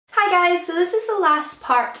guys, so this is the last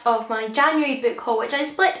part of my January book haul, which I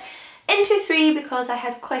split into 3 because I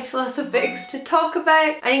had quite a lot of books to talk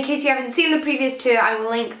about, and in case you haven't seen the previous 2 I will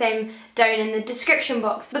link them down in the description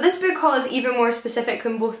box. But this book haul is even more specific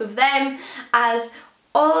than both of them, as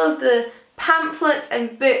all of the pamphlets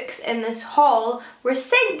and books in this haul were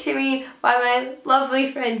sent to me by my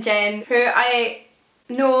lovely friend Jen, who I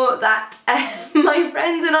know that my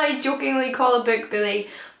friends and I jokingly call a book bully,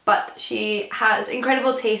 but she has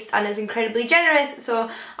incredible taste and is incredibly generous, so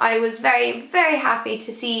I was very, very happy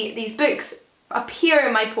to see these books appear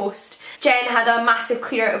in my post. Jen had a massive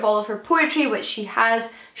clear out of all of her poetry, which she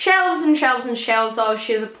has shelves and shelves and shelves of.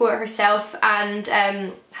 She is a poet herself and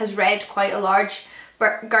has read quite a large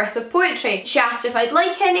girth of poetry. She asked if I'd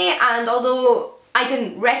like any, and although I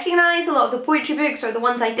didn't recognise a lot of the poetry books, or the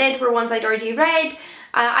ones I did were ones I'd already read,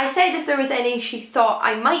 I said if there was any she thought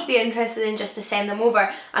I might be interested in, just to send them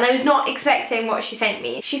over, and I was not expecting what she sent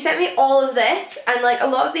me. She sent me all of this, and like a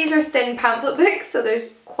lot of these are thin pamphlet books, so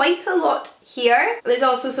there's quite a lot here. There's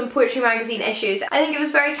also some poetry magazine issues. I think it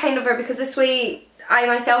was very kind of her, because this way I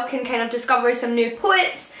myself can kind of discover some new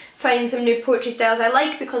poets, find some new poetry styles I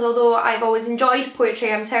like, because although I've always enjoyed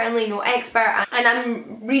poetry, I'm certainly no expert, and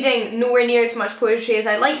I'm reading nowhere near as much poetry as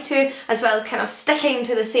I like to, as well as kind of sticking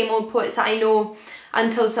to the same old poets that I know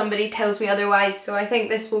until somebody tells me otherwise, so I think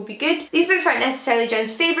this will be good. These books aren't necessarily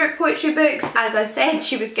Jen's favourite poetry books. As I said,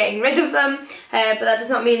 she was getting rid of them, but that does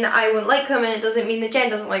not mean that I won't like them, and it doesn't mean that Jen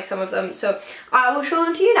doesn't like some of them, so I will show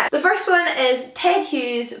them to you now. The first one is Ted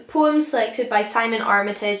Hughes, Poems Selected by Simon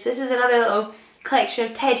Armitage. This is another little collection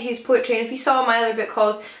of Ted Hughes poetry, and if you saw my other book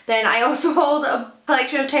hauls, then I also hold a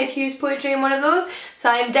collection of Ted Hughes poetry in one of those, so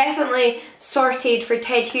I'm definitely sorted for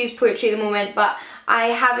Ted Hughes poetry at the moment, but I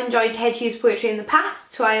have enjoyed Ted Hughes poetry in the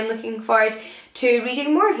past, so I am looking forward to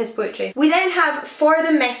reading more of his poetry. We then have For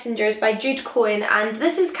the Messengers by Jude Cohen, and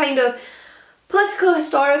this is kind of political,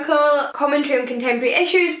 historical, commentary on contemporary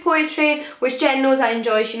issues poetry, which Jen knows I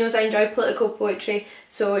enjoy. She knows I enjoy political poetry,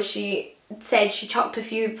 so she said she chucked a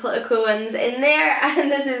few political ones in there, and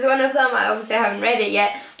this is one of them. I obviously haven't read it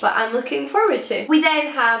yet, but I'm looking forward to. We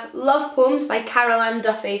then have Love Poems by Carol Ann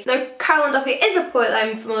Duffy. Now, Carol Ann Duffy is a poet that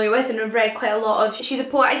I'm familiar with and have read quite a lot of. She's a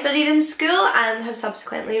poet I studied in school and have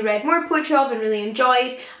subsequently read more poetry of and really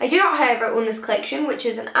enjoyed. I do not, however, own this collection, which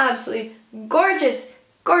is an absolutely gorgeous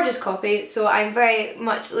copy, so I'm very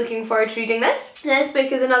much looking forward to reading this. And this book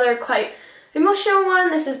is another quite emotional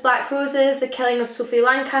one. This is Black Roses, The Killing of Sophie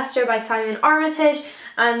Lancaster by Simon Armitage,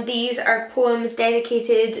 and these are poems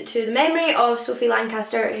dedicated to the memory of Sophie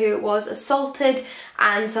Lancaster, who was assaulted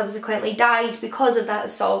and subsequently died because of that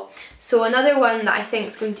assault. So another one that I think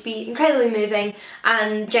is going to be incredibly moving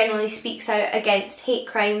and generally speaks out against hate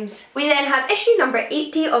crimes. We then have issue number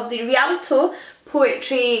 80 of the Rialto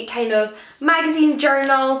poetry kind of magazine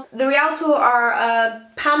journal. The Rialto are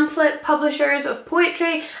pamphlet publishers of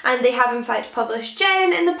poetry, and they have in fact published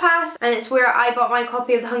Jen in the past, and it's where I bought my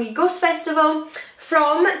copy of the Hungry Ghost Festival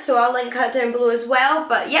from, so I'll link that down below as well.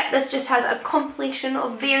 But yeah, this just has a compilation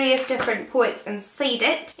of various different poets inside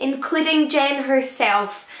it, including Jen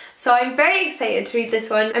herself. So I'm very excited to read this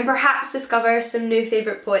one and perhaps discover some new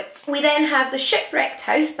favourite poets. We then have The Shipwrecked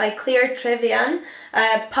House by Claire Trevian,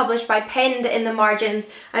 published by Penned in the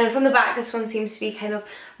Margins, and from the back this one seems to be kind of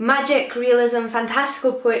magic, realism,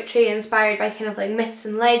 fantastical poetry inspired by kind of like myths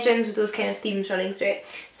and legends with those kind of themes running through it.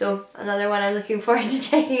 So another one I'm looking forward to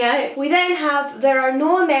checking out. We then have There Are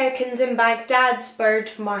No Americans in Baghdad's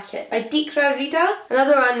Bird Market by Dikra Rida.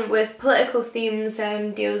 Another one with political themes,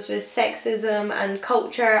 deals with sexism and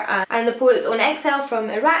culture and the poet's own exile from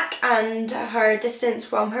Iraq and her distance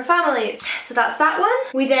from her family. So that's that one.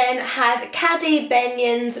 We then have Kade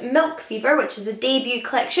Benion's Milk Fever, which is a debut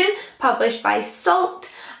collection published by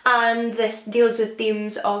Salt, and this deals with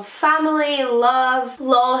themes of family, love,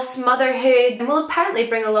 loss, motherhood, and will apparently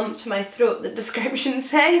bring a lump to my throat, the description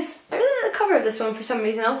says. I really like the cover of this one for some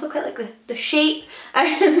reason. I also quite like the shape.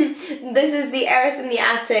 This is The Earth in the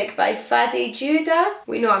Attic by Fadi Judah.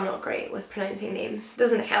 We know I'm not great with pronouncing names.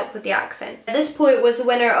 Doesn't help with the accent. This poet was the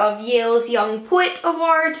winner of Yale's Young Poet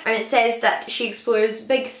Award, and it says that she explores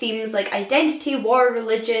big themes like identity, war,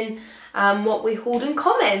 religion, what we hold in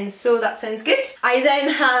common, so that sounds good. I then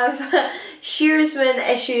have Shearsman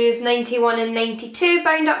issues 91 and 92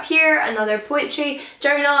 bound up here, another poetry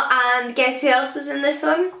journal, and guess who else is in this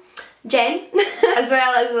one? Jen, as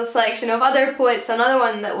well as a selection of other poets, another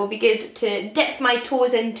one that will be good to dip my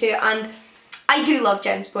toes into, and I do love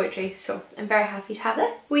Jen's poetry, so I'm very happy to have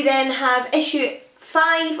this. We then have issue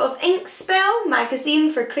 5 of Inkspell,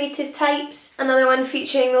 magazine for creative types. Another one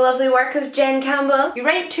featuring the lovely work of Jen Campbell. You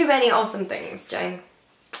write too many awesome things, Jen.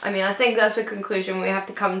 I mean, I think that's a conclusion we have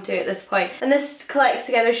to come to at this point. And this collects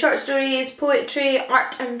together short stories, poetry,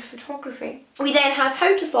 art and photography. We then have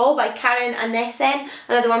How to Fall by Karen Annessen,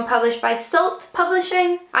 another one published by Salt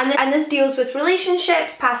Publishing. And this deals with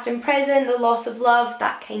relationships, past and present, the loss of love,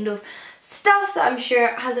 that kind of stuff that I'm sure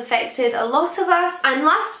has affected a lot of us. And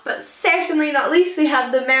last but certainly not least, we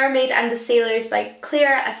have The Mermaid and the Sailors by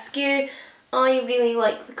Claire Askew. I really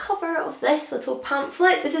like the cover of this little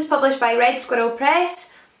pamphlet. This is published by Red Squirrel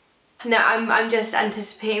Press. Now I'm just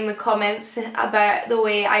anticipating the comments about the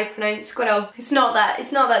way I pronounce squirrel. It's not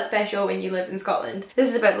that special when you live in Scotland. This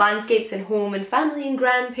is about landscapes and home and family and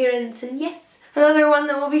grandparents, and yes, another one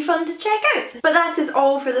that will be fun to check out. But that is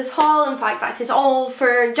all for this haul. In fact, that is all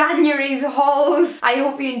for January's hauls. I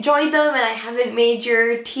hope you enjoyed them and I haven't made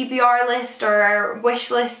your TBR list or wish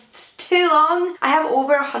lists too long. I have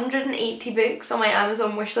over 180 books on my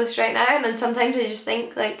Amazon wish list right now, and sometimes I just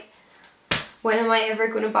think, like, when am I ever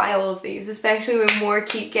going to buy all of these? Especially when more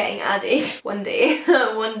keep getting added. One day.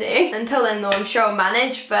 One day. Until then though, I'm sure I'll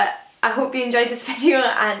manage, but I hope you enjoyed this video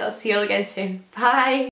and I'll see you all again soon. Bye!